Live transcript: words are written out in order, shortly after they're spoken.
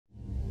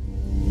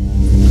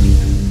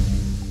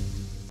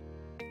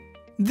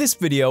This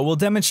video will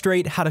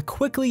demonstrate how to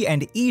quickly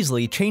and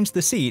easily change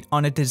the seat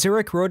on a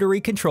DeZURIK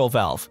Rotary Control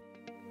Valve.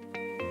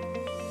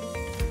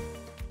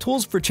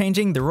 Tools for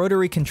changing the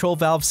rotary control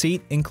valve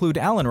seat include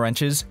Allen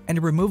wrenches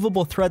and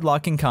removable thread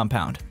locking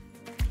compound.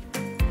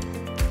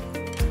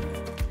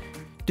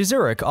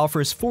 DeZURIK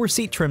offers 4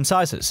 seat trim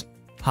sizes: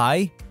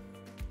 high,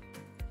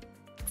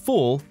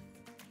 full,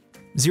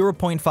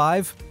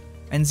 0.5,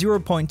 and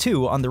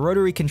 0.2 on the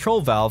rotary control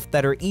valve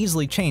that are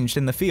easily changed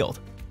in the field.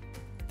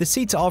 The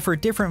seats offer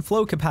different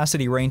flow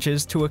capacity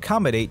ranges to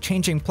accommodate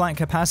changing plant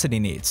capacity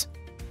needs.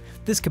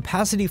 This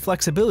capacity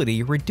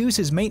flexibility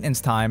reduces maintenance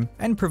time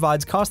and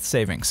provides cost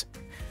savings.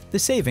 The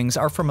savings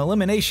are from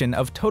elimination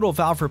of total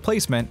valve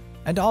replacement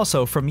and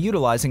also from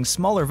utilizing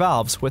smaller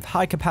valves with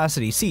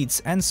high-capacity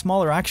seats and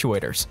smaller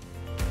actuators.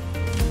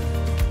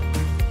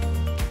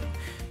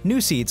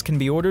 New seats can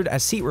be ordered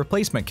as seat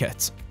replacement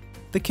kits.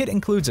 The kit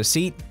includes a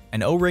seat,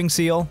 an O-ring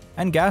seal,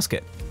 and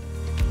gasket.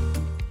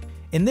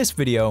 In this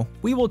video,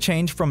 we will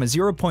change from a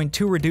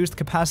 0.2 reduced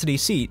capacity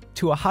seat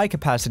to a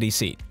high-capacity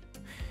seat.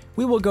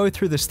 We will go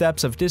through the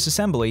steps of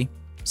disassembly,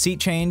 seat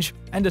change,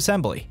 and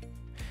assembly.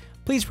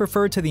 Please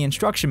refer to the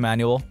instruction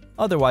manual,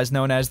 otherwise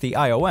known as the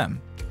IOM.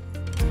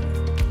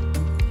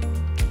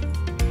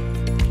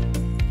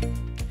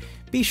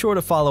 Be sure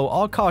to follow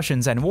all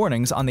cautions and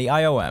warnings on the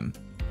IOM.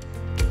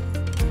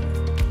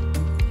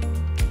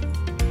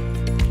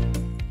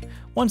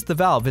 Once the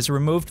valve is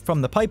removed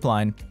from the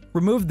pipeline,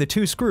 remove the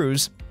 2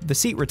 screws, the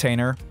seat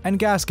retainer, and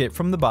gasket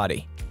from the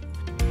body.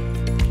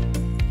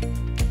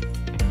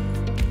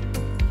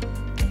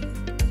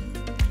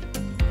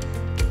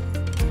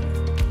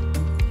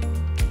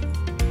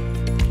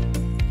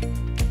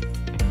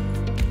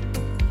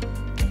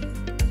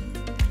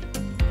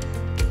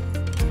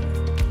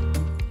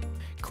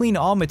 Clean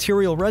all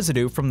material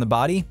residue from the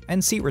body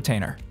and seat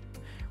retainer.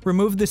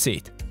 Remove the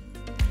seat.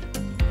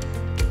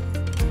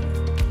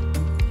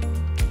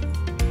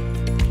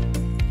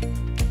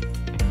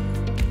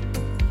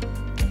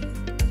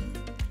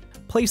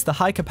 Place the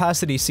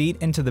high-capacity seat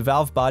into the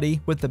valve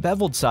body with the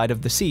beveled side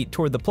of the seat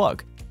toward the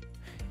plug.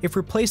 If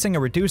replacing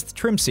a reduced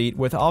trim seat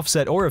with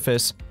offset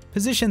orifice,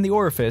 position the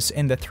orifice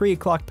in the 3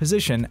 o'clock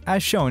position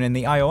as shown in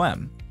the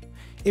IOM.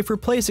 If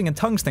replacing a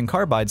tungsten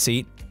carbide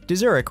seat,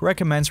 DeZURIK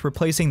recommends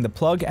replacing the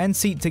plug and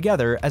seat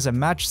together as a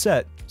matched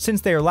set since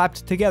they are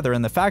lapped together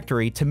in the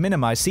factory to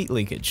minimize seat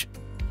leakage.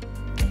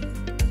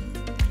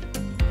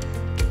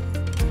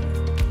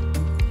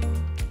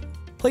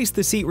 Place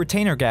the seat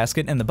retainer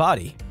gasket in the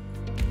body.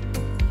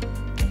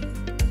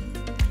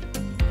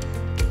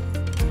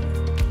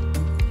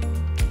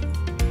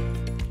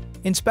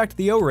 Inspect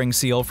the O-ring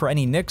seal for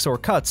any nicks or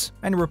cuts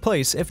and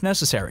replace if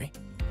necessary.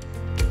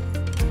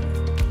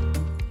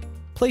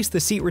 Place the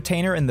seat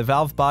retainer in the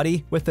valve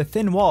body with the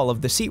thin wall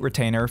of the seat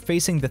retainer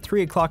facing the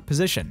 3 o'clock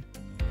position.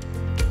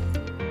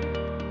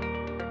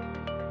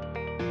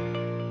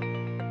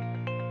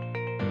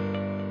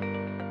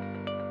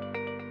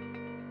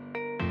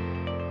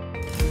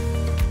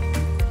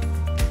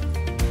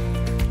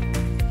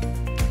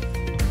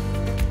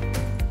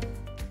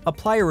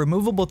 Apply a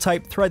removable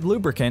type thread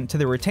lubricant to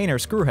the retainer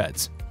screw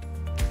heads.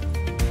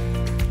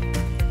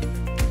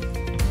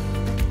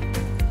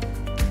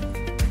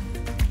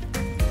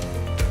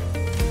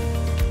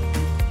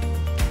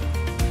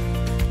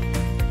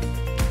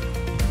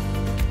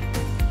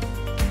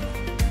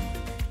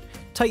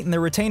 Tighten the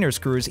retainer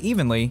screws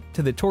evenly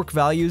to the torque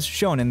values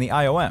shown in the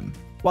IOM,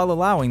 while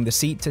allowing the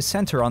seat to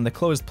center on the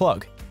closed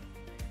plug.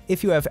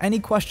 If you have any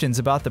questions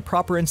about the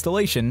proper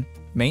installation,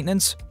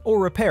 maintenance, or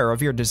repair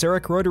of your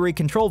DeZURIK Rotary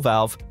Control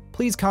Valve,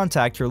 please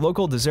contact your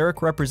local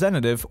DeZURIK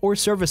representative or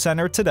service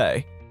center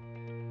today.